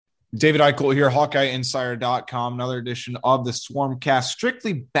David Eichel here, HawkeyeInsider.com, another edition of the Swarmcast.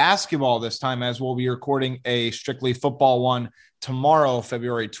 Strictly basketball this time, as we'll be recording a strictly football one tomorrow,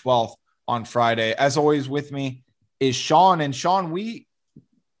 February 12th on Friday. As always, with me is Sean. And Sean,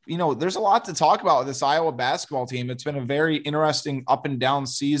 there's a lot to talk about with this Iowa basketball team. It's been a very interesting up and down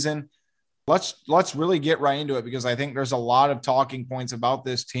season. Let's really get right into it because I think there's a lot of talking points about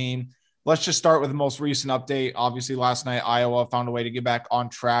this team. Let's just start with the most recent update. Obviously, last night, Iowa found a way to get back on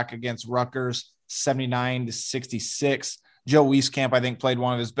track against Rutgers, 79-66. Joe Wieskamp, I think, played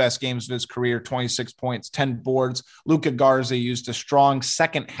one of his best games of his career, 26 points, 10 boards. Luka Garza used a strong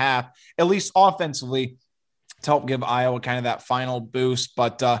second half, at least offensively, to help give Iowa kind of that final boost.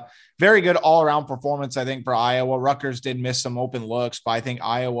 But very good all-around performance, I think, for Iowa. Rutgers did miss some open looks, but I think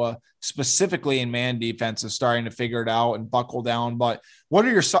Iowa, specifically in man defense, is starting to figure it out and buckle down. But what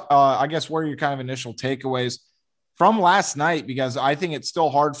are your kind of initial takeaways from last night? Because I think it's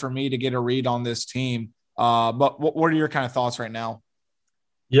still hard for me to get a read on this team. But what are your kind of thoughts right now?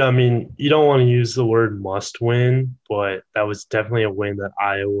 Yeah, I mean, you don't want to use the word must win, but that was definitely a win that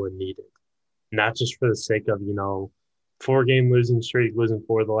Iowa needed. Not just for the sake of, 4-game losing streak, losing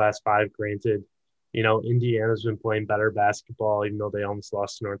 4 of the last 5, granted. Indiana's been playing better basketball, even though they almost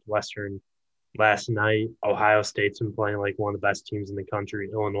lost to Northwestern last night. Ohio State's been playing like one of the best teams in the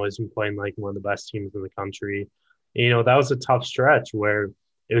country. Illinois has been playing like one of the best teams in the country. That was a tough stretch where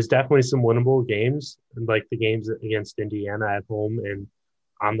it was definitely some winnable games, like the games against Indiana at home and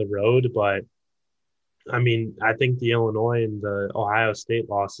on the road. But I mean, I think the Illinois and the Ohio State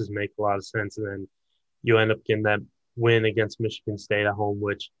losses make a lot of sense. And then you end up getting that win against Michigan State at home,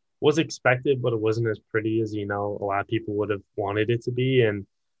 which was expected, but it wasn't as pretty as, a lot of people would have wanted it to be. And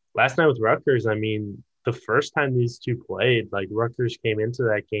last night with Rutgers, I mean, the first time these two played, like Rutgers came into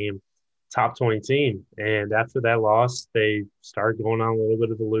that game top 20 team. And after that loss, they started going on a little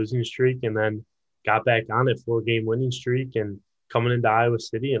bit of a losing streak and then got back on it 4-game winning streak and coming into Iowa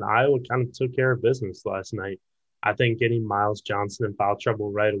City. And Iowa kind of took care of business last night. I think getting Miles Johnson in foul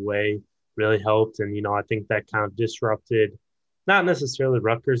trouble right away really helped. And, I think that kind of disrupted not necessarily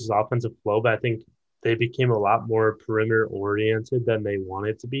Rutgers' offensive flow, but I think they became a lot more perimeter oriented than they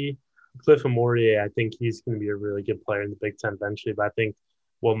wanted to be. Cliff Amorier, I think he's going to be a really good player in the Big Ten eventually, but I think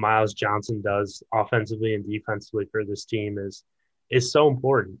what Miles Johnson does offensively and defensively for this team is so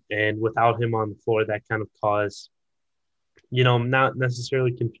important. And without him on the floor, that kind of caused, not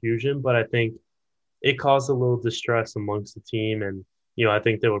necessarily confusion, but I think it caused a little distress amongst the team. And, I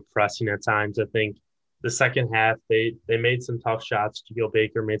think they were pressing at times. I think the second half, they made some tough shots. Jaquil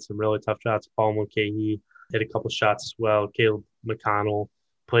Baker made some really tough shots. Paul Mulcahy hit a couple shots as well. Caleb McConnell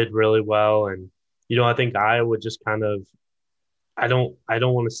played really well. And, I think Iowa just kind of, I don't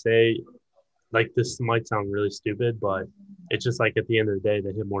want to say, like, this might sound really stupid, but it's just like at the end of the day,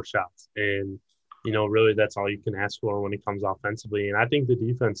 they hit more shots. And, really that's all you can ask for when it comes offensively. And I think the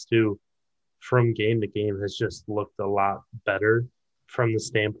defense too, from game to game, has just looked a lot better from the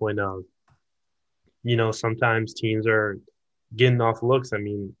standpoint of, sometimes teams are getting off looks. I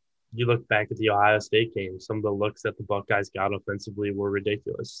mean, you look back at the Ohio State game, some of the looks that the Buckeyes got offensively were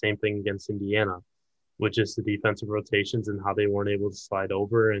ridiculous. Same thing against Indiana, with just the defensive rotations and how they weren't able to slide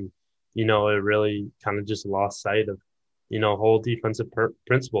over. And, it really kind of just lost sight of, whole defensive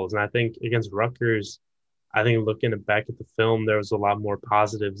principles. And I think against Rutgers, I think looking back at the film, there was a lot more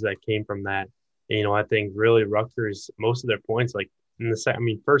positives that came from that. And, I think really Rutgers, most of their points, like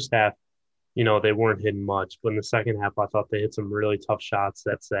in first half, they weren't hitting much, but in the second half, I thought they hit some really tough shots.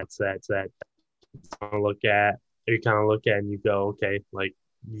 That you kind of look at and you go, okay, like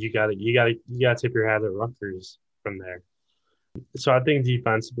you gotta tip your hat at Rutgers from there. So I think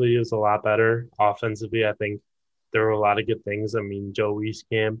defensively it was a lot better. Offensively, I think there were a lot of good things. I mean, Joe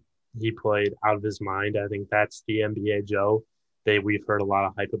Wieskamp, he played out of his mind. I think that's the NBA Joe that we've heard a lot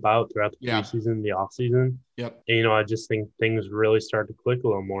of hype about throughout the Yeah. preseason, the offseason. Yep. And, I just think things really started to click a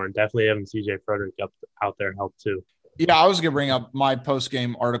little more. And definitely having CJ Frederick out there helped too. Yeah, I was going to bring up my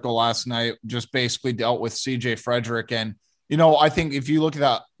post-game article last night, just basically dealt with CJ Frederick. And, I think if you look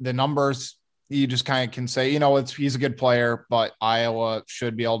at the numbers, you just kind of can say, he's a good player, but Iowa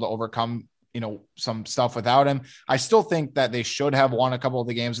should be able to overcome, some stuff without him. I still think that they should have won a couple of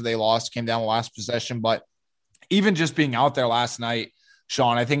the games that they lost, came down the last possession. But even just being out there last night,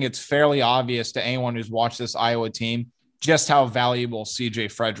 Sean, I think it's fairly obvious to anyone who's watched this Iowa team just how valuable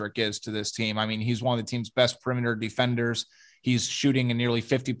CJ Frederick is to this team. I mean, he's one of the team's best perimeter defenders. He's shooting a nearly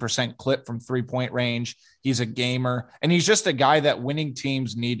 50% clip from 3-point range. He's a gamer, and he's just a guy that winning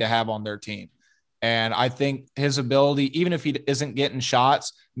teams need to have on their team. And I think his ability, even if he isn't getting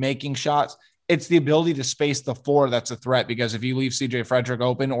shots, making shots, it's the ability to space the floor that's a threat, because if you leave CJ Frederick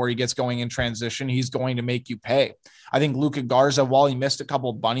open or he gets going in transition, he's going to make you pay. I think Luka Garza, while he missed a couple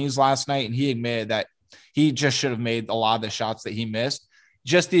of bunnies last night, and he admitted that he just should have made a lot of the shots that he missed,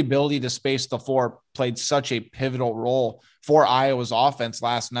 just the ability to space the floor played such a pivotal role for Iowa's offense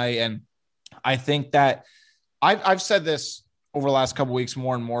last night. And I think that I've said this over the last couple of weeks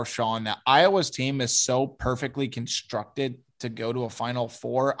more and more, Sean, that Iowa's team is so perfectly constructed to go to a Final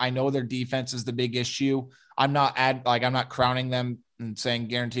Four. I know their defense is the big issue. I'm not crowning them and saying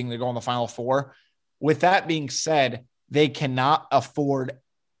guaranteeing they go in the Final Four. With that being said, they cannot afford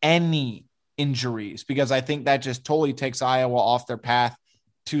any injuries, because I think that just totally takes Iowa off their path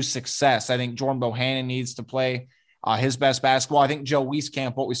to success. I think Jordan Bohannon needs to play his best basketball. I think Joe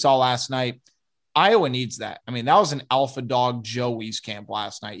Wieskamp, what we saw last night, Iowa needs that. I mean, that was an alpha dog Joe Wieskamp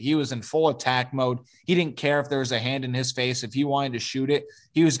last night. He was in full attack mode. He didn't care if there was a hand in his face. If he wanted to shoot it,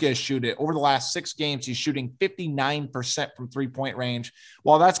 he was going to shoot it. Over the last 6 games, he's shooting 59% from three-point range.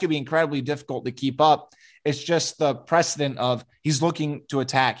 While that's going to be incredibly difficult to keep up, it's just the precedent of he's looking to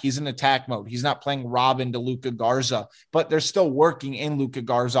attack. He's in attack mode. He's not playing Robin to Luka Garza, but they're still working in Luka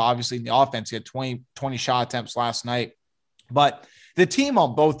Garza, obviously, in the offense. He had 20 shot attempts last night. But the team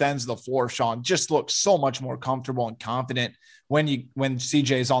on both ends of the floor, Sean, just looks so much more comfortable and confident when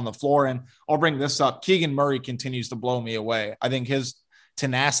CJ is on the floor. And I'll bring this up. Keegan Murray continues to blow me away. I think his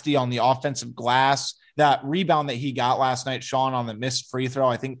tenacity on the offensive glass, that rebound that he got last night, Sean, on the missed free throw,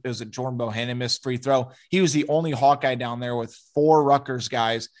 I think it was a Jordan Bohannon missed free throw. He was the only Hawkeye down there with 4 Rutgers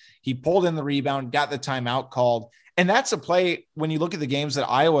guys. He pulled in the rebound, got the timeout called. And that's a play, when you look at the games that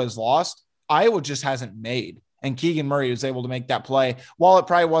Iowa has lost, Iowa just hasn't made. And Keegan Murray was able to make that play. While it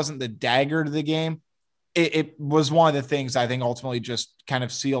probably wasn't the dagger to the game, it was one of the things I think ultimately just kind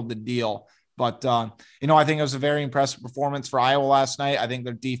of sealed the deal. But, I think it was a very impressive performance for Iowa last night. I think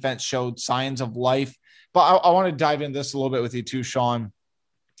their defense showed signs of life. But I want to dive into this a little bit with you too, Sean.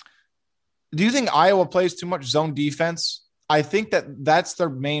 Do you think Iowa plays too much zone defense? I think that's their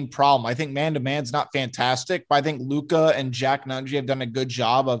main problem. I think man-to-man's not fantastic, but I think Luka and Jack Nunge have done a good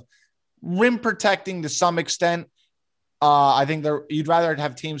job of rim protecting to some extent. I think you'd rather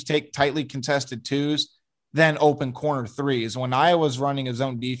have teams take tightly contested 2s than open corner 3s. When Iowa's running a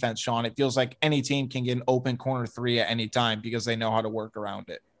zone defense, Sean, it feels like any team can get an open corner 3 at any time because they know how to work around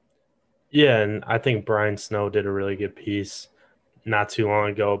it. Yeah, and I think Brian Snow did a really good piece not too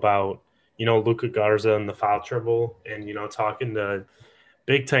long ago about, Luka Garza and the foul trouble and, talking to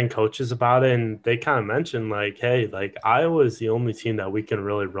Big Ten coaches about it. And they kind of mentioned like, hey, like Iowa is the only team that we can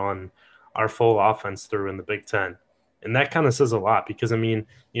really run our full offense through in the Big Ten. And that kind of says a lot because, the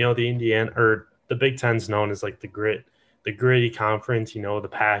Big Ten's known as like the gritty conference, the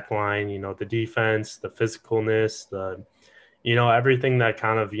pack line, the defense, the physicalness, everything that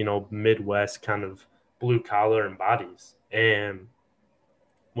kind of, Midwest kind of blue collar embodies. And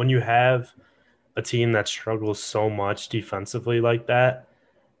when you have a team that struggles so much defensively like that,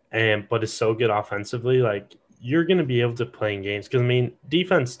 but is so good offensively, like you're going to be able to play in games.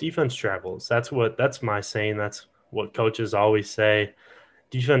 Because defense travels. That's my saying. That's what coaches always say.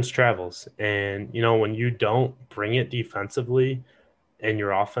 Defense travels, and when you don't bring it defensively, and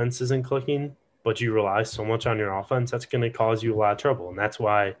your offense isn't clicking, but you rely so much on your offense, that's going to cause you a lot of trouble. And that's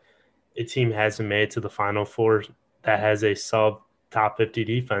why a team hasn't made it to the Final Four that has a sub top 50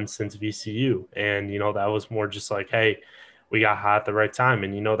 defense since VCU. And that was more just like, hey, we got hot at the right time,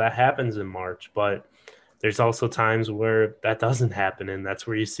 and that happens in March, but there's also times where that doesn't happen, and that's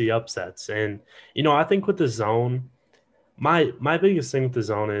where you see upsets. And I think with the zone, my biggest thing with the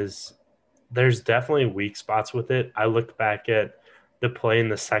zone is there's definitely weak spots with it. I looked back at the play in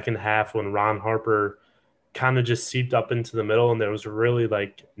the second half when Ron Harper kind of just seeped up into the middle, and there was really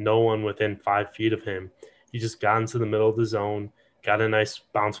like no one within 5 feet of him. He just got into the middle of the zone, got a nice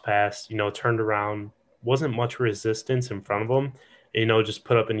bounce pass, turned around, wasn't much resistance in front of him, and, just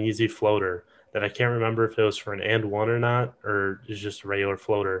put up an easy floater that I can't remember if it was for an and one or not, or it's just a regular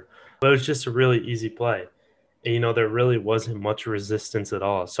floater. But it was just a really easy play. And, there really wasn't much resistance at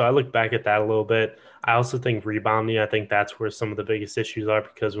all. So I look back at that a little bit. I also think rebounding, I think that's where some of the biggest issues are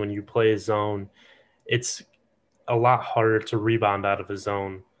because when you play a zone, it's a lot harder to rebound out of a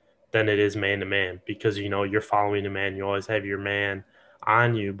zone than it is man-to-man because, you're following a man. You always have your man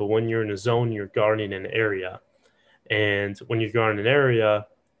on you. But when you're in a zone, you're guarding an area. And when you're guarding an area,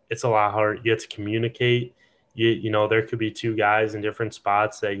 it's a lot harder. You have to communicate. There could be 2 guys in different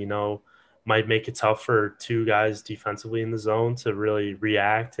spots that, might make it tough for 2 guys defensively in the zone to really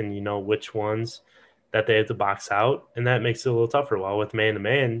react and which ones that they have to box out, and that makes it a little tougher. While with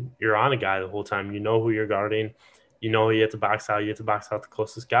man-to-man, you're on a guy the whole time. You know who you're guarding. You have to box out. You have to box out the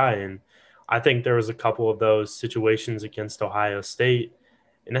closest guy, and I think there was a couple of those situations against Ohio State.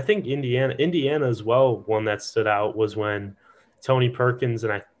 And I think Indiana as well, one that stood out was when Tony Perkins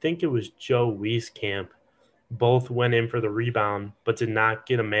and I think it was Joe Wieskamp both went in for the rebound, but did not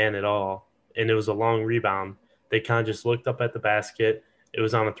get a man at all. And it was a long rebound. They kind of just looked up at the basket. It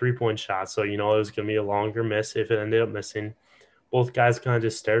was on a 3-point shot. So, it was going to be a longer miss if it ended up missing. Both guys kind of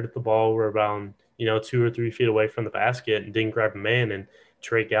just stared at the ball, were around, 2 or 3 feet away from the basket and didn't grab a man. And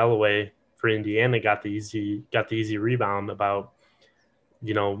Trey Galloway for Indiana got the easy rebound about,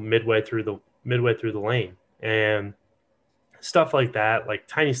 midway through the lane. And stuff like that, like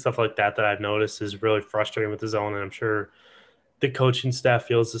tiny stuff like that I've noticed is really frustrating with the zone. And I'm sure the coaching staff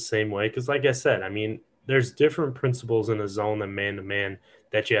feels the same way. Because like I said, I mean, there's different principles in a zone than man-to-man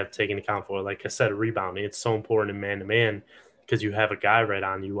that you have to take into account for. Like I said, rebounding, it's so important in man-to-man because you have a guy right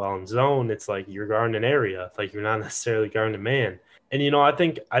on you. While in zone, it's like you're guarding an area. Like you're not necessarily guarding a man. And, I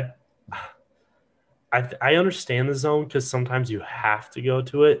think I understand the zone because sometimes you have to go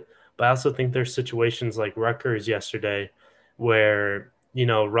to it. But I also think there's situations like Rutgers yesterday where,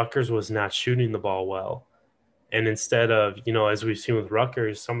 Rutgers was not shooting the ball well. And instead of, as we've seen with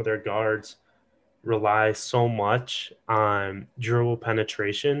Rutgers, some of their guards rely so much on dribble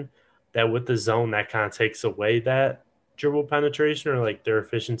penetration that with the zone, that kind of takes away that dribble penetration or like their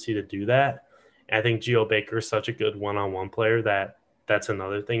efficiency to do that. And I think Geo Baker is such a good one-on-one player that that's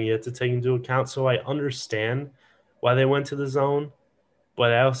another thing you have to take into account. So I understand why they went to the zone,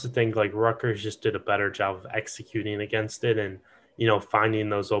 but I also think like Rutgers just did a better job of executing against it and, finding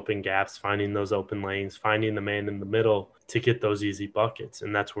those open gaps, finding those open lanes, finding the man in the middle to get those easy buckets.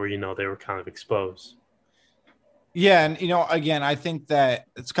 And that's where, they were kind of exposed. Yeah. And, again, I think that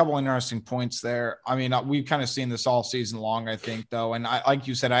it's a couple interesting points there. I mean, we've kind of seen this all season long, I think, though. And like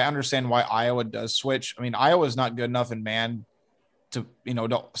you said, I understand why Iowa does switch. I mean, Iowa's not good enough in man to,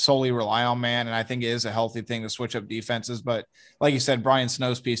 don't solely rely on man. And I think it is a healthy thing to switch up defenses. But like you said, Brian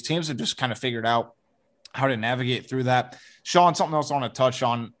Snow's piece, teams have just kind of figured out how to navigate through that. Sean, something else I want to touch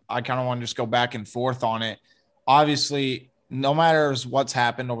on. I kind of want to just go back and forth on it. Obviously, no matter what's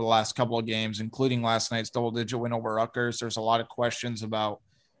happened over the last couple of games, including last night's double-digit win over Rutgers, there's a lot of questions about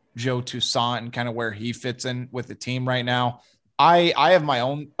Joe Toussaint and kind of where he fits in with the team right now. I have my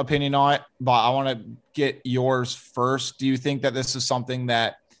own opinion on it, but I want to get yours first. Do you think that this is something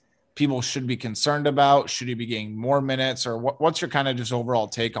that people should be concerned about? Should he be getting more minutes, or what's your kind of just overall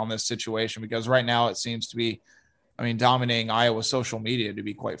take on this situation? Because right now it seems to be, dominating Iowa social media, to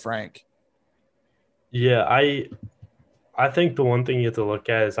be quite frank. Yeah, I think the one thing you have to look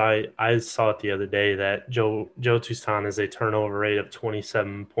at is I saw it the other day that Joe Toussaint has a turnover rate of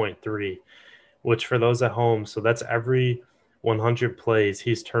 27.3, which for those at home, so that's every 100 plays,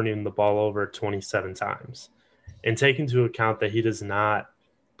 he's turning the ball over 27 times. And take into account that he does not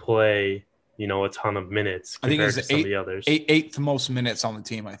play, a ton of minutes compared to some of the others. Eighth most minutes on the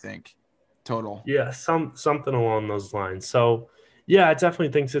team, I think, total. Yeah, something along those lines. So, yeah, I definitely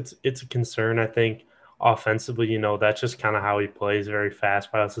think it's a concern. I think offensively, that's just kind of how he plays, very fast.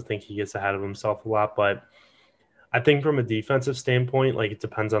 But I also think he gets ahead of himself a lot. But I think from a defensive standpoint, like it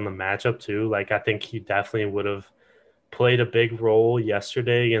depends on the matchup too. Like I think he definitely would have played a big role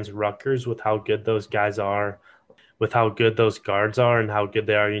yesterday against Rutgers with how good those guys are, with how good those guards are and how good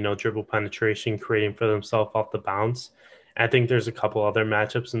they are, dribble penetration, creating for themselves off the bounce. I think there's a couple other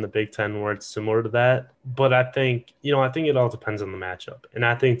matchups in the Big Ten where it's similar to that. But I think it all depends on the matchup. And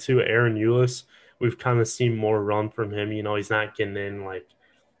I think too, Aaron Eulis, we've kind of seen more run from him. He's not getting in like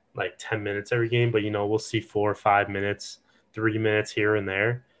 10 minutes every game, but we'll see 4 or 5 minutes, 3 minutes here and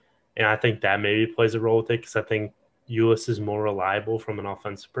there. And I think that maybe plays a role with it because I think Eulis is more reliable from an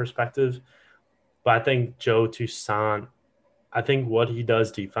offensive perspective. But I think Joe Toussaint, I think what he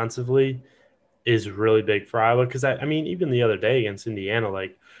does defensively is really big for Iowa. Because, I mean, even the other day against Indiana,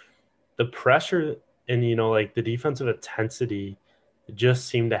 like the pressure and, like the defensive intensity just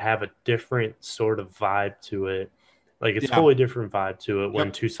seemed to have a different sort of vibe to it. Like a totally different vibe to it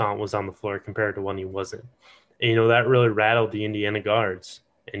when Toussaint was on the floor compared to when he wasn't. And, that really rattled the Indiana guards.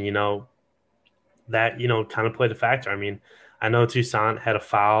 And, that, kind of played a factor. I mean, I know Toussaint had a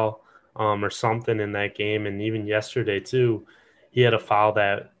foul or something in that game. And even yesterday, too, he had a foul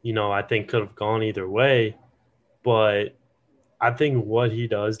that, I think could have gone either way. But I think what he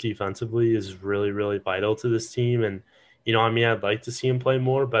does defensively is really, really vital to this team. And, I'd like to see him play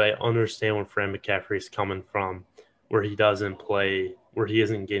more, but I understand where Fran McCaffrey is coming from, where he doesn't play, where he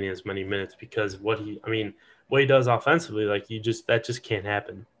isn't getting as many minutes because what he does offensively, like that just can't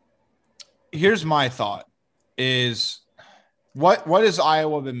happen. Here's my thought is what has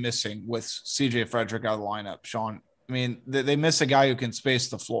Iowa been missing with CJ Frederick out of the lineup, Sean? I mean, they miss a guy who can space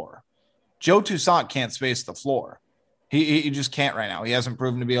the floor. Joe Toussaint can't space the floor. He just can't right now. He hasn't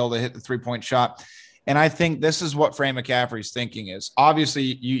proven to be able to hit the 3-point shot. And I think this is what Fran McCaffrey's thinking is. Obviously,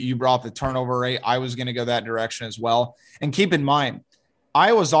 you brought the turnover rate. I was going to go that direction as well. And keep in mind,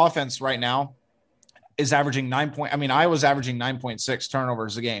 Iowa's offense right now is averaging Iowa's averaging 9.6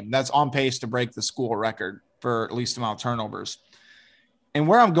 turnovers a game. That's on pace to break the school record for least amount of turnovers. And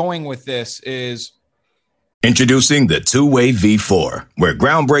where I'm going with this is introducing the Two-Way V4, where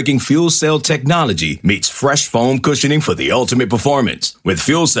groundbreaking fuel cell technology meets fresh foam cushioning for the ultimate performance. With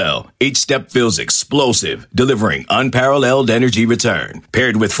Fuel Cell, each step feels explosive, delivering unparalleled energy return.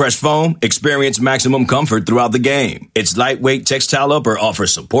 Paired with fresh foam, experience maximum comfort throughout the game. Its lightweight textile upper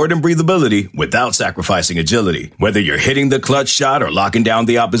offers support and breathability without sacrificing agility. Whether you're hitting the clutch shot or locking down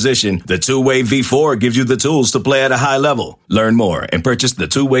the opposition, the Two-Way V4 gives you the tools to play at a high level. Learn more and purchase the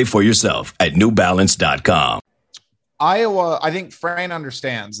Two-Way for yourself at newbalance.com. Iowa, I think Fran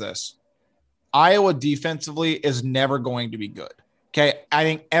understands this. Iowa defensively is never going to be good. Okay. I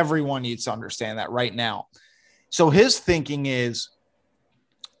think everyone needs to understand that right now. So his thinking is,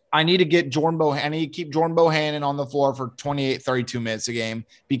 I need to keep Jordan Bohannon on the floor for 28, 32 minutes a game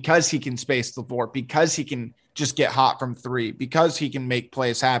because he can space the floor, because he can just get hot from three, because he can make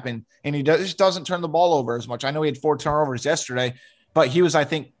plays happen. And he just doesn't turn the ball over as much. I know he had 4 turnovers yesterday, but he was, I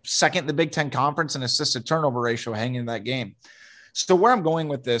think, second in the Big Ten Conference in assisted turnover ratio hanging in that game. So where I'm going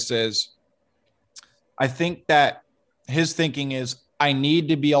with this is I think that his thinking is I need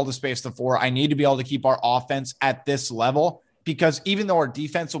to be able to space the floor. I need to be able to keep our offense at this level because even though our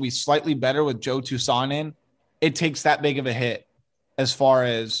defense will be slightly better with Joe Toussaint in, it takes that big of a hit as far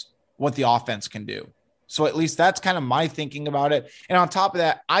as what the offense can do. So at least that's kind of my thinking about it. And on top of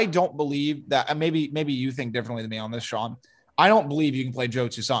that, I don't believe that maybe you think differently than me on this, Sean. I don't believe you can play Joe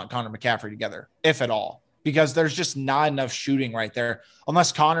Toussaint and Connor McCaffrey together, if at all, because there's just not enough shooting right there.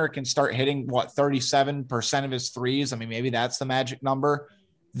 Unless Connor can start hitting 37% of his threes. I mean, maybe that's the magic number.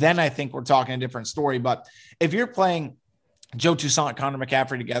 Then I think we're talking a different story. But if you're playing Joe Toussaint and Connor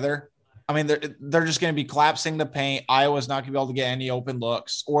McCaffrey together, I mean, they're just going to be collapsing the paint. Iowa's not going to be able to get any open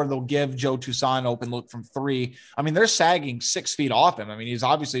looks, or they'll give Joe Toussaint an open look from three. I mean, they're sagging 6 feet off him. I mean, he's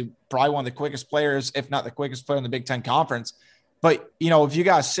obviously probably one of the quickest players, if not the quickest player in the Big Ten Conference. But, if you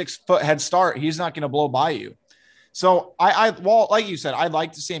got a 6-foot head start, he's not going to blow by you. So, well, like you said, I'd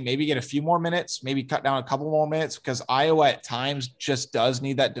like to see him maybe get a few more minutes, maybe cut down a couple more minutes because Iowa at times just does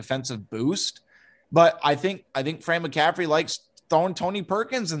need that defensive boost. But I think Fran McCaffrey likes throwing Tony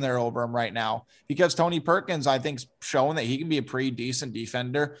Perkins in there over him right now because Tony Perkins, I think, is showing that he can be a pretty decent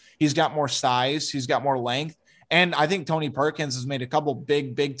defender. He's got more size. He's got more length. And I think Tony Perkins has made a couple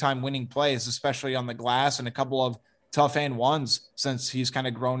big time winning plays, especially on the glass, and a couple of tough and ones since he's kind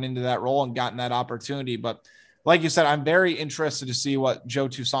of grown into that role and gotten that opportunity. But like you said, I'm very interested to see what Joe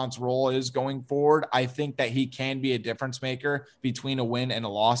Toussaint's role is going forward. I think that he can be a difference maker between a win and a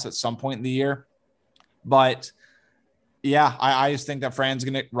loss at some point in the year. But yeah, I just think that Fran's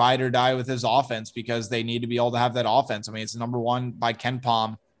going to ride or die with his offense because they need to be able to have that offense. I mean, it's number one by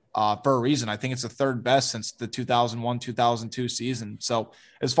KenPom for a reason. I think it's the third best since the 2001-2002 season. So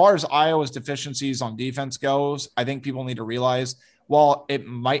as far as Iowa's deficiencies on defense goes, I think people need to realize, while it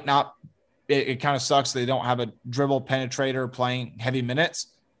might not, it kind of sucks they don't have a dribble penetrator playing heavy minutes,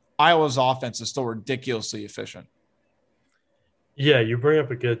 Iowa's offense is still ridiculously efficient. Yeah, you bring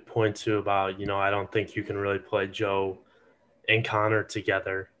up a good point too about, I don't think you can really play Joe and Connor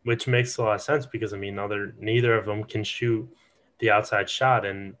together, which makes a lot of sense because, I mean, neither of them can shoot the outside shot.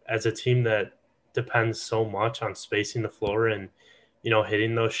 And as a team that depends so much on spacing the floor and,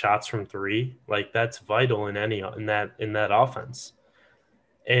 hitting those shots from three, like that's vital in that offense.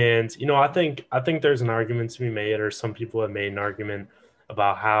 And, I think there's an argument to be made, or some people have made an argument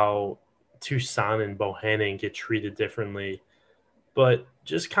about how Toussaint and Bohannon get treated differently. But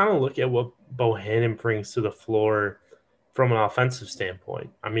just kind of look at what Bohannon brings to the floor from an offensive standpoint.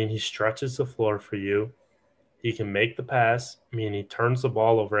 I mean, he stretches the floor for you. He can make the pass. I mean, he turns the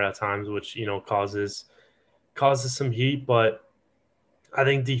ball over at times, which, causes some heat. But I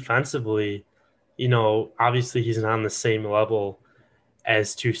think defensively, obviously he's not on the same level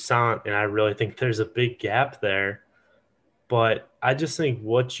as Toussaint, and I really think there's a big gap there. But I just think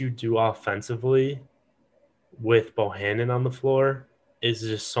what you do offensively with Bohannon on the floor is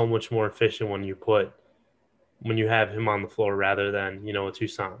just so much more efficient when you have him on the floor rather than, a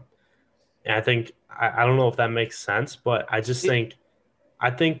Toussaint. And I think, I don't know if that makes sense, but I think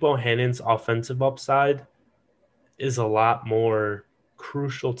Bohannon's offensive upside is a lot more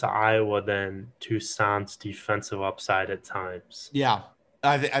crucial to Iowa than Toussaint's defensive upside at times. Yeah,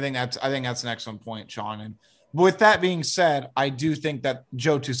 I think that's an excellent point, Sean. And With that being said, I do think that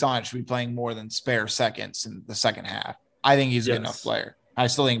Joe Toussaint should be playing more than spare seconds in the second half. I think he's a good enough player. I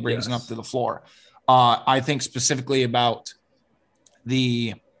still think he brings enough to the floor. I think specifically about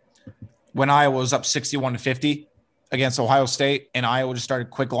when Iowa was up 61-50 against Ohio State, and Iowa just started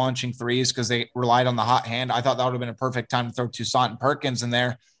quick launching threes because they relied on the hot hand. I thought that would have been a perfect time to throw Toussaint and Perkins in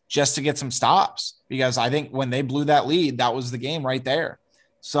there just to get some stops, because I think when they blew that lead, that was the game right there.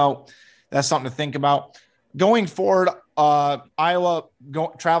 So that's something to think about. Going forward, Iowa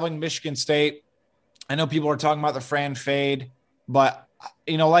traveling Michigan State. I know people are talking about the Fran fade, but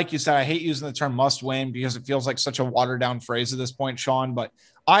like you said, I hate using the term must win because it feels like such a watered down phrase at this point, Sean, but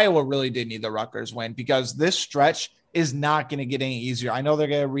Iowa really did need the Rutgers win because this stretch is not going to get any easier. I know they're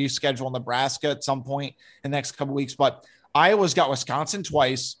going to reschedule Nebraska at some point in the next couple of weeks, but Iowa's got Wisconsin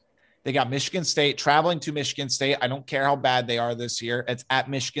twice. They got Michigan State, traveling to Michigan State. I don't care how bad they are this year. It's at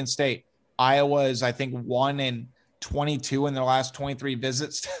Michigan State. Iowa is, I think, 1-22 in their last 23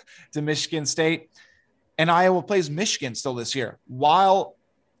 visits to Michigan State. And Iowa plays Michigan still this year. While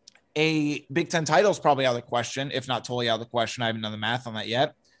a Big Ten title is probably out of the question, if not totally out of the question, I haven't done the math on that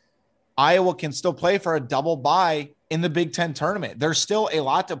yet, Iowa can still play for a double bye in the Big Ten tournament. There's still a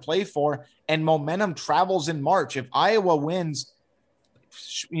lot to play for, and momentum travels in March. If Iowa wins,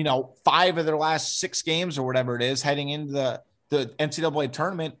 5 of their last 6 games or whatever it is heading into the NCAA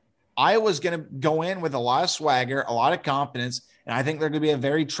tournament, Iowa's going to go in with a lot of swagger, a lot of confidence, and I think they're going to be a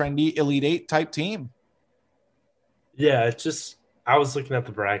very trendy Elite Eight type team. Yeah, I was looking at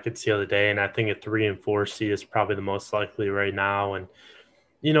the brackets the other day, and I think a 3 and 4 seed is probably the most likely right now. And,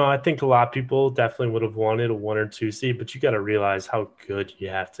 I think a lot of people definitely would have wanted a 1 or 2 seed, but you got to realize how good you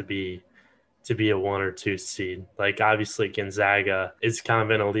have to be a 1 or 2 seed. Like, obviously, Gonzaga is kind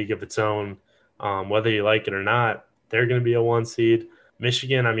of in a league of its own. Whether you like it or not, they're going to be a 1 seed.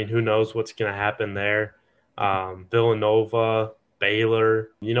 Michigan, I mean, who knows what's going to happen there. Villanova, Baylor,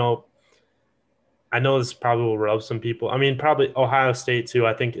 I know this probably will rub some people. I mean, probably Ohio State too.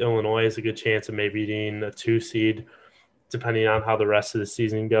 I think Illinois has a good chance of maybe being a 2 seed, depending on how the rest of the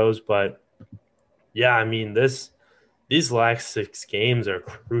season goes. But yeah, I mean, these last 6 games are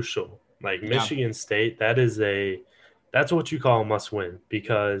crucial. Like Michigan State, that's what you call a must win,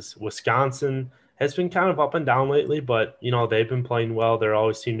 because Wisconsin has been kind of up and down lately, but they've been playing well. They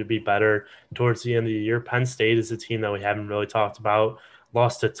always seem to be better towards the end of the year. Penn State is a team that we haven't really talked about.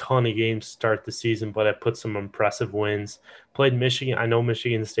 Lost a ton of games to start the season, but it put some impressive wins. Played Michigan. I know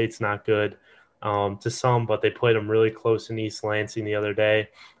Michigan State's not good to some, but they played them really close in East Lansing the other day.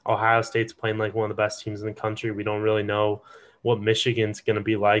 Ohio State's playing like one of the best teams in the country. We don't really know what Michigan's going to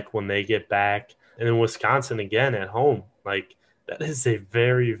be like when they get back. And then Wisconsin again at home. Like, that is a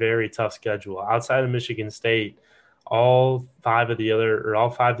very, very tough schedule. Outside of Michigan State, all 5 of the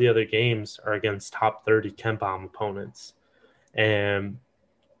other games are against top 30 KenPom opponents. And,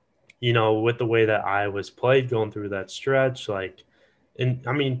 with the way that Iowa's played going through that stretch, 2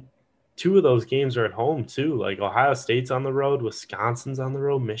 of those games are at home too. Like, Ohio State's on the road, Wisconsin's on the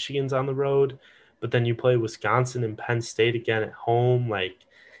road, Michigan's on the road, but then you play Wisconsin and Penn State again at home. Like,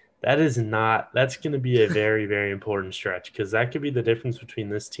 that's going to be a very, very important stretch, because that could be the difference between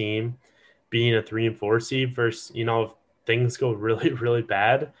this team being a 3 and 4 seed versus, if things go really, really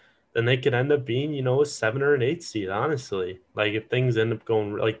bad, then they could end up being, a 7 or an 8 seed, honestly. Like, if things end up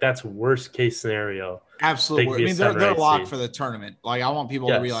going, like, that's worst case scenario. Absolutely. I mean, they're locked for the tournament. Like, I want people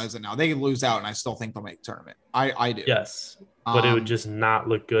to realize that now. They can lose out, and I still think they'll make tournament. I do. Yes. But it would just not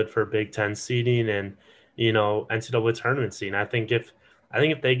look good for Big Ten seeding and, NCAA tournament seeding. I think if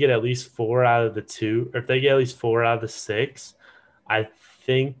they get at least 4 out of the 2, or if they get at least 4 out of the 6, I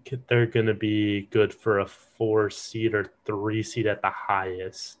think they're going to be good for a 4 seed or 3 seed at the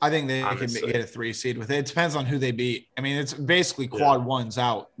highest. I think they can get a 3 seed with it. It depends on who they beat. I mean, it's basically quad 1's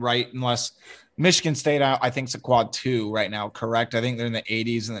out, right? Unless Michigan State, I think, is a quad 2 right now, correct? I think they're in the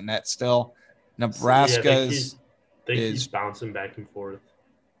 80s in the net still. Nebraska they keep bouncing back and forth.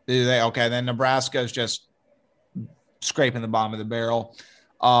 Okay, then Nebraska is just scraping the bottom of the barrel.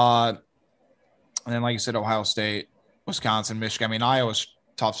 And then, like you said, Ohio State, Wisconsin, Michigan. I mean, Iowa's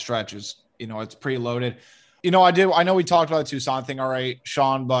tough stretches. It's pretty loaded. I know we talked about the Toussaint thing, all right,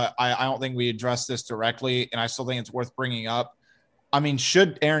 Sean, but I don't think we addressed this directly, and I still think it's worth bringing up. I mean,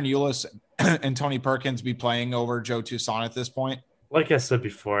 should Aaron Eulis and Tony Perkins be playing over Joe Toussaint at this point? Like I said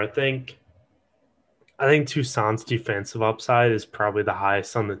before, I think Toussaint's defensive upside is probably the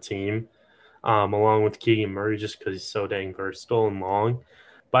highest on the team, along with Keegan Murray, just because he's so dang versatile and long.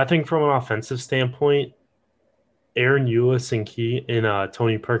 But I think from an offensive standpoint, Aaron Eulis and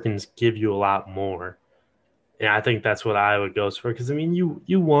Tony Perkins give you a lot more. Yeah, I think that's what Iowa goes for because, I mean,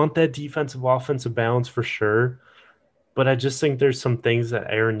 you want that defensive offensive balance for sure, but I just think there's some things that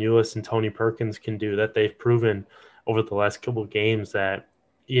Aaron Eulis and Tony Perkins can do that they've proven over the last couple of games that,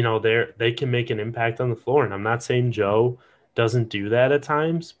 they can make an impact on the floor. And I'm not saying Joe doesn't do that at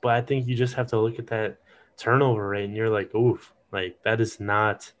times, but I think you just have to look at that turnover rate and you're like, oof, like that is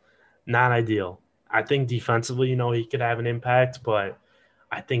not ideal. I think defensively, he could have an impact, but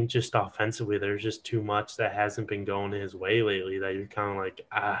I think just offensively, there's just too much that hasn't been going his way lately that you're kind of like,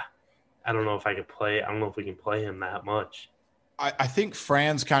 I don't know if I could play. I don't know if we can play him that much. I think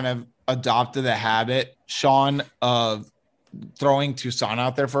Franz kind of adopted the habit, Sean, of throwing Toussaint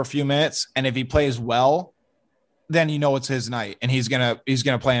out there for a few minutes. And if he plays well, then it's his night and he's gonna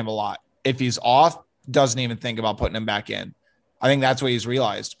play him a lot. If he's off, doesn't even think about putting him back in. I think that's what he's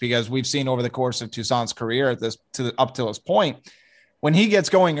realized because we've seen over the course of Toussaint's career up till this point, when he gets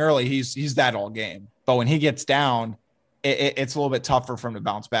going early, he's that all game. But when he gets down, it's a little bit tougher for him to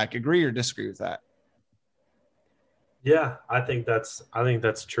bounce back. Agree or disagree with that? Yeah, I think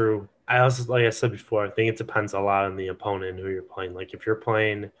that's true. I also, like I said before, I think it depends a lot on the opponent who you're playing. Like if you're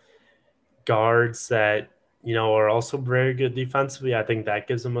playing guards that are also very good defensively, I think that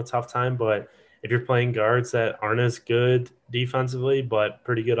gives them a tough time. But if you're playing guards that aren't as good defensively but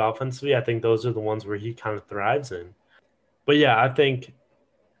pretty good offensively, I think those are the ones where he kind of thrives in. But yeah, I think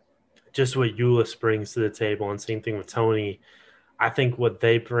just what Eulis brings to the table, and same thing with Tony, I think what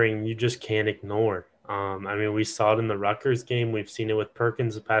they bring, you just can't ignore. I mean, we saw it in the Rutgers game. We've seen it with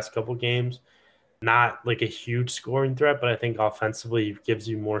Perkins the past couple games. Not like a huge scoring threat, but I think offensively it gives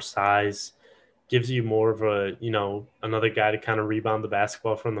you more size, gives you more of a, another guy to kind of rebound the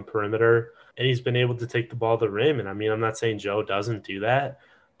basketball from the perimeter. And he's been able to take the ball to the rim. And I mean, I'm not saying Joe doesn't do that,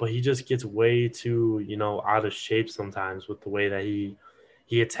 but he just gets way too, out of shape sometimes with the way that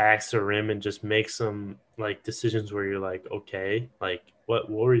he attacks the rim and just makes some like decisions where you're like, okay, like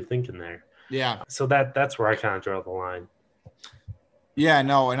what were you thinking there? Yeah. So that's where I kind of draw the line. Yeah,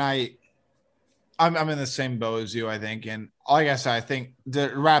 no, and I'm in the same boat as you, I think. And like I said, I think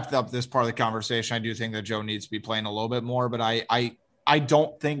to wrap up this part of the conversation, I do think that Joe needs to be playing a little bit more, but I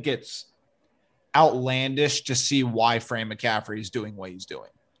don't think it's outlandish to see why Fran McCaffery is doing what he's doing.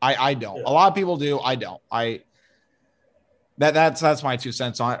 I don't. Yeah. A lot of people do. I don't. That's my 2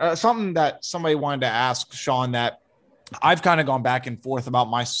 cents on it. Something that somebody wanted to ask Sean that I've kind of gone back and forth about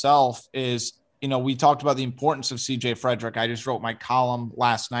myself is, we talked about the importance of CJ Frederick. I just wrote my column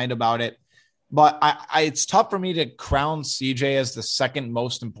last night about it, but it's tough for me to crown CJ as the second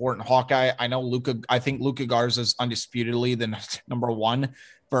most important Hawkeye. I think Luka Garza is undisputedly the number one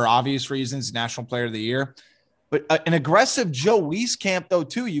for obvious reasons, National Player of the Year. But an aggressive Joe Wieskamp, though,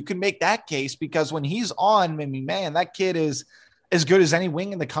 too, you can make that case because when he's on, I mean, man, that kid is as good as any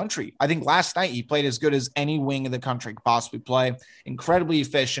wing in the country. I think last night he played as good as any wing in the country could possibly play. Incredibly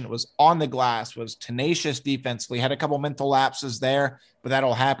efficient, was on the glass, was tenacious defensively, had a couple mental lapses there, but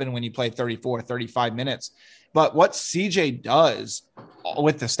that'll happen when you play 34, 35 minutes. But what CJ does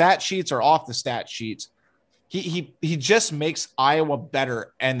with the stat sheets or off the stat sheets, he just makes Iowa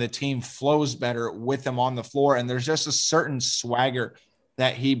better and the team flows better with him on the floor. And there's just a certain swagger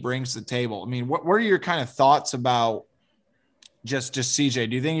that he brings to the table. I mean, what are your kind of thoughts about just CJ?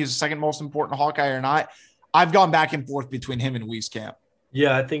 Do you think he's the second most important Hawkeye or not? I've gone back and forth between him and Wieskamp.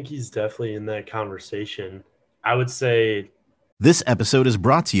 Yeah, I think he's definitely in that conversation. I would say. This episode is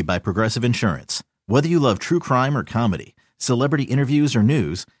brought to you by Progressive Insurance. Whether you love true crime or comedy, celebrity interviews or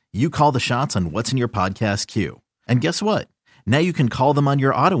news, you call the shots on what's in your podcast queue. And guess what? Now you can call them on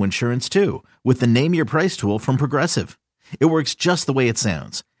your auto insurance too with the Name Your Price tool from Progressive. It works just the way it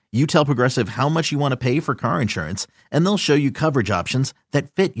sounds. You tell Progressive how much you want to pay for car insurance, and they'll show you coverage options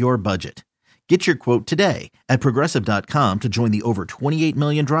that fit your budget. Get your quote today at Progressive.com to join the over 28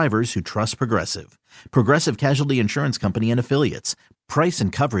 million drivers who trust Progressive. Progressive Casualty Insurance Company and Affiliates. Price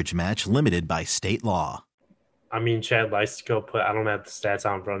and coverage match limited by state law. I mean, Chad Leistikow I don't have the stats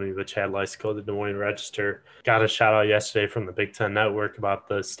out in front of me, but Chad Leistikow, the Des Moines Register, got a shout out yesterday from the Big Ten Network about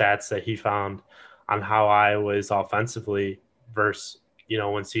the stats that he found on how Iowa is offensively versus,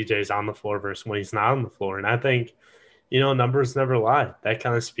 when CJ's on the floor versus when he's not on the floor. And I think, numbers never lie. That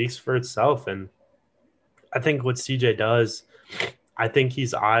kind of speaks for itself. And I think what CJ does, I think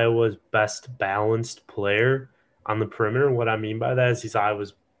he's Iowa's best balanced player on the perimeter. And what I mean by that is he's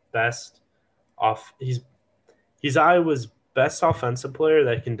Iowa's best He's Iowa's best offensive player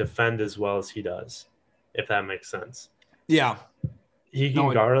that can defend as well as he does, if that makes sense. Yeah. He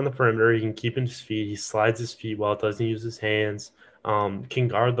can guard on the perimeter. He can keep his feet. He slides his feet well. Doesn't use his hands. Can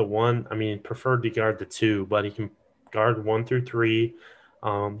guard the one. I mean, preferred to guard the two, but he can guard 1 through 3.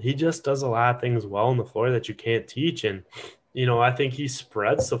 He just does a lot of things well on the floor that you can't teach. And, I think he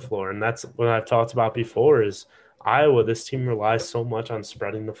spreads the floor. And that's what I've talked about before is Iowa, this team relies so much on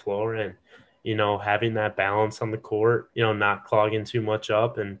spreading the floor and, having that balance on the court, not clogging too much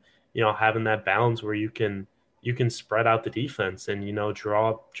up and, having that balance where you can spread out the defense and,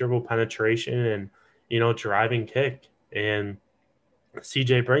 draw dribble penetration and, drive and kick. And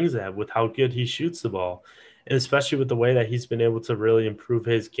CJ brings that with how good he shoots the ball. And especially with the way that he's been able to really improve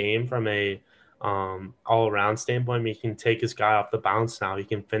his game from a all around standpoint. I mean, he can take his guy off the bounce now. He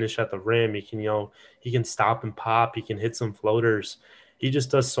can finish at the rim. He can stop and pop. He can hit some floaters. He just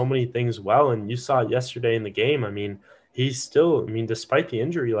does so many things well. And you saw it yesterday in the game. I mean, despite the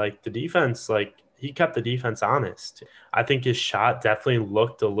injury, like the defense, like he kept the defense honest. I think his shot definitely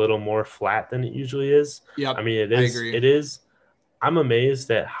looked a little more flat than it usually is. Yeah, I mean, I agree. It is. I'm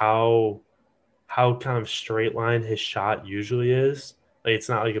amazed at how kind of straight line his shot usually is. Like it's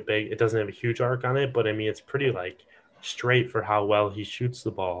not like it doesn't have a huge arc on it, but I mean it's pretty like straight for how well he shoots the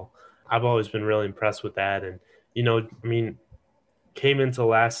ball. I've always been really impressed with that. And came into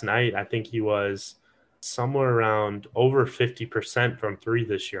last night, I think he was somewhere around over 50% from three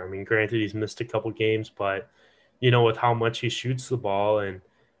this year. I mean, granted he's missed a couple games, but with how much he shoots the ball and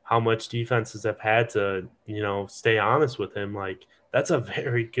how much defenses have had to, stay honest with him, like that's a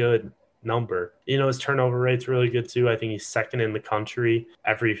very good number. His turnover rate's really good too. I think he's second in the country.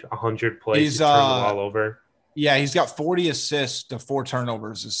 Every 100 plays, he turns the ball over. Yeah, he's got 40 assists to 4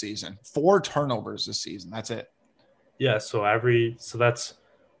 turnovers this season. 4 turnovers this season. That's it. Yeah, so that's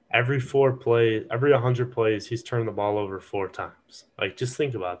every 100 plays, he's turned the ball over 4 times. Like, just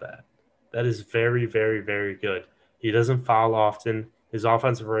think about that. That is very, very, very good. He doesn't foul often. His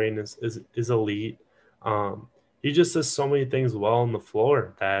offensive rating is elite. He just does so many things well on the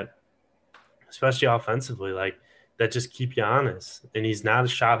floor that, especially offensively, like that just keep you honest. And he's not a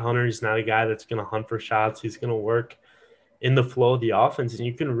shot hunter. He's not a guy that's going to hunt for shots. He's going to work in the flow of the offense, and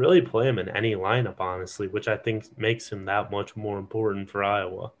you can really play him in any lineup, honestly, which I think makes him that much more important for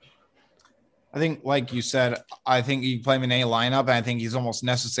Iowa. I think, like you said, I think you play him in any lineup, and I think he's almost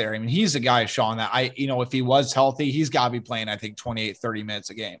necessary. I mean, he's a guy, Sean, that if he was healthy, he's got to be playing, I think, 28, 30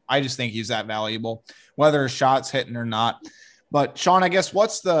 minutes a game. I just think he's that valuable, whether his shot's hitting or not. But, Sean, I guess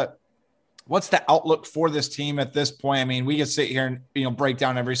what's the outlook for this team at this point? I mean, we could sit here and, break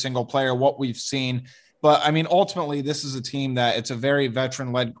down every single player, what we've seen. But, I mean, ultimately, this is a team that it's a very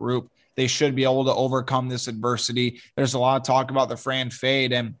veteran-led group. They should be able to overcome this adversity. There's a lot of talk about the Fran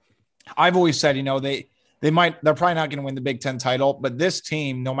fade, and I've always said, they're probably not going to win the Big Ten title, but this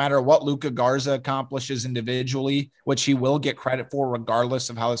team, no matter what Luka Garza accomplishes individually, which he will get credit for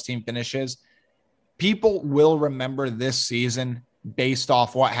regardless of how his team finishes, people will remember this season based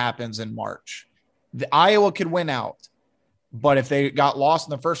off what happens in March. Iowa could win out, but if they got lost in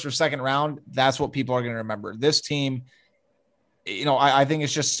the first or second round, that's what people are going to remember. This team, I think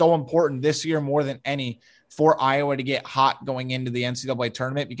it's just so important this year more than any for Iowa to get hot going into the NCAA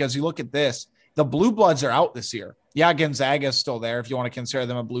tournament, because you look at this, the blue bloods are out this year. Yeah, Gonzaga is still there if you want to consider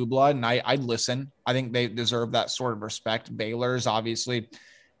them a blue blood, and I'd listen. I think they deserve that sort of respect. Baylor's obviously,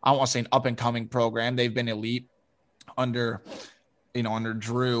 I don't want to say an up-and-coming program. They've been elite under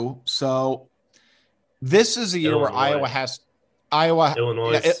Drew. So this is a year where Iowa has Illinois.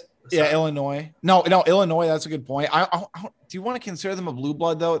 Illinois. No, Illinois. That's a good point. Do you want to consider them a blue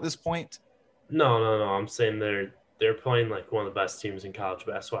blood though at this point? No. I'm saying they're playing like one of the best teams in college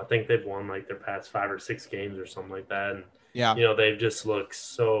basketball. I think they've won like their past 5 or 6 games or something like that. And they've just looked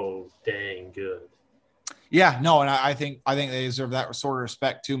so dang good. Yeah, no, and I think they deserve that sort of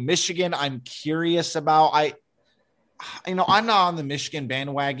respect too. Michigan, I'm curious about. I'm not on the Michigan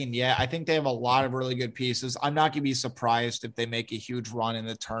bandwagon yet. I think they have a lot of really good pieces. I'm not going to be surprised if they make a huge run in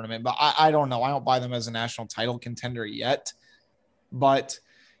the tournament, but I don't know. I don't buy them as a national title contender yet. But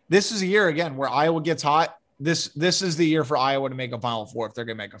this is a year, again, where Iowa gets hot. This is the year for Iowa to make a Final Four if they're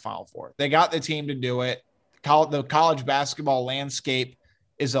going to make a Final Four. They got the team to do it. The college basketball landscape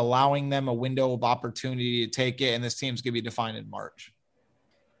is allowing them a window of opportunity to take it, and this team's going to be defined in March.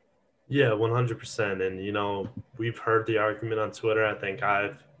 Yeah, 100%. And, we've heard the argument on Twitter. I think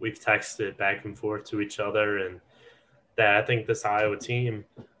we've texted back and forth to each other, and that I think this Iowa team,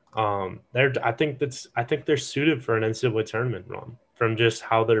 I think they're suited for an NCAA tournament run from just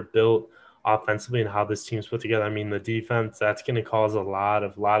how they're built offensively and how this team's put together. I mean, the defense, that's going to cause a lot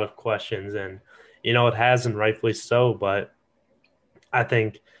of questions, and, it has, and rightfully so. But I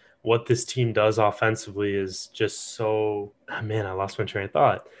think what this team does offensively is just so, man, I lost my train of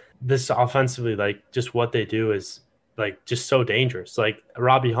thought. This offensively, like just what they do is like just so dangerous. Like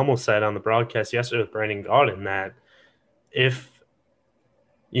Robbie Hummel said on the broadcast yesterday with Brandon Gaudin that if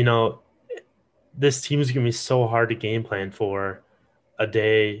you know, this team is going to be so hard to game plan for a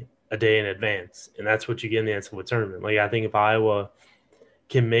day in advance, and that's what you get in the NCAA tournament. Like I think if Iowa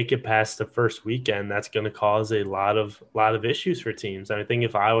can make it past the first weekend, that's going to cause a lot of issues for teams. And I think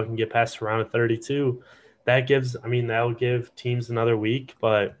if Iowa can get past the round of 32, that'll give teams another week,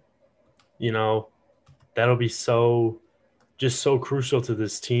 but that'll be so crucial to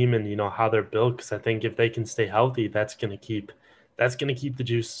this team and how they're built, because I think if they can stay healthy, that's going to keep the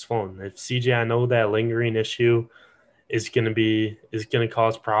juices flowing. If CJ, I know that lingering issue is going to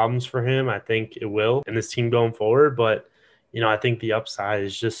cause problems for him. I think it will in this team going forward, but I think the upside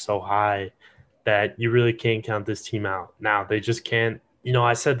is just so high that you really can't count this team out. Now they just can't.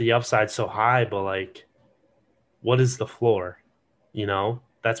 I said the upside's so high, but like, what is the floor?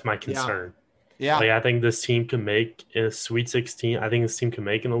 That's my concern. Yeah. Like, I think this team can make a Sweet 16. I think this team can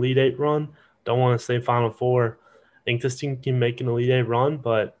make an Elite Eight run. Don't want to say Final Four. I think this team can make an Elite Eight run,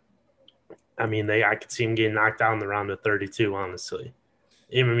 but I could see them getting knocked out in the round of 32, honestly.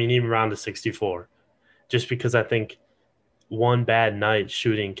 Even round of 64. Just because I think one bad night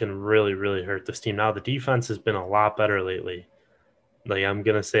shooting can really, really hurt this team. Now, the defense has been a lot better lately. Like, I'm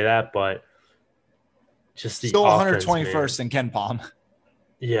going to say that, but just the still offense, 121st in KenPom.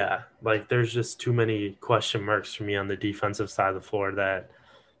 Yeah, like there's just too many question marks for me on the defensive side of the floor that,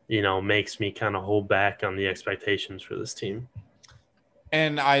 makes me kind of hold back on the expectations for this team.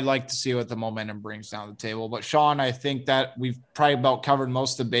 And I like to see what the momentum brings down the table. But Sean, I think that we've probably about covered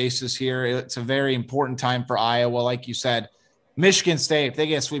most of the bases here. It's a very important time for Iowa. Like you said, Michigan State, if they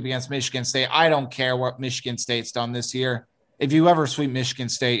get a sweep against Michigan State, I don't care what Michigan State's done this year. If you ever sweep Michigan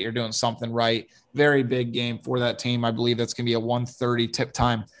State, you're doing something right. Very big game for that team. I believe that's going to be a 1:30 tip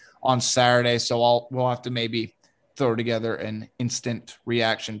time on Saturday. So we'll have to maybe throw together an instant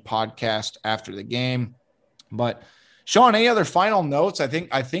reaction podcast after the game. But Sean, any other final notes? I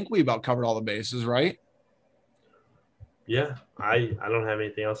think we about covered all the bases, right? Yeah, I don't have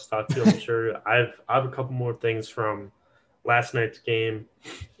anything else to talk to. I'm sure I have a couple more things from last night's game.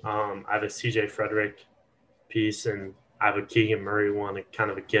 I have a CJ Frederick piece, and I have a Keegan Murray one, a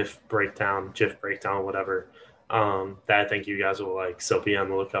kind of a GIF breakdown, whatever, that I think you guys will like. So be on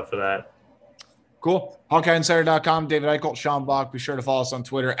the lookout for that. Cool. HawkeyeInsider.com, David Eichel, Sean Bach. Be sure to follow us on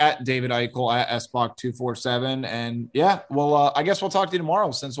Twitter at David Eichel, at SBach247. And yeah, I guess we'll talk to you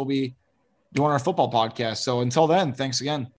tomorrow since we'll be doing our football podcast. So until then, thanks again.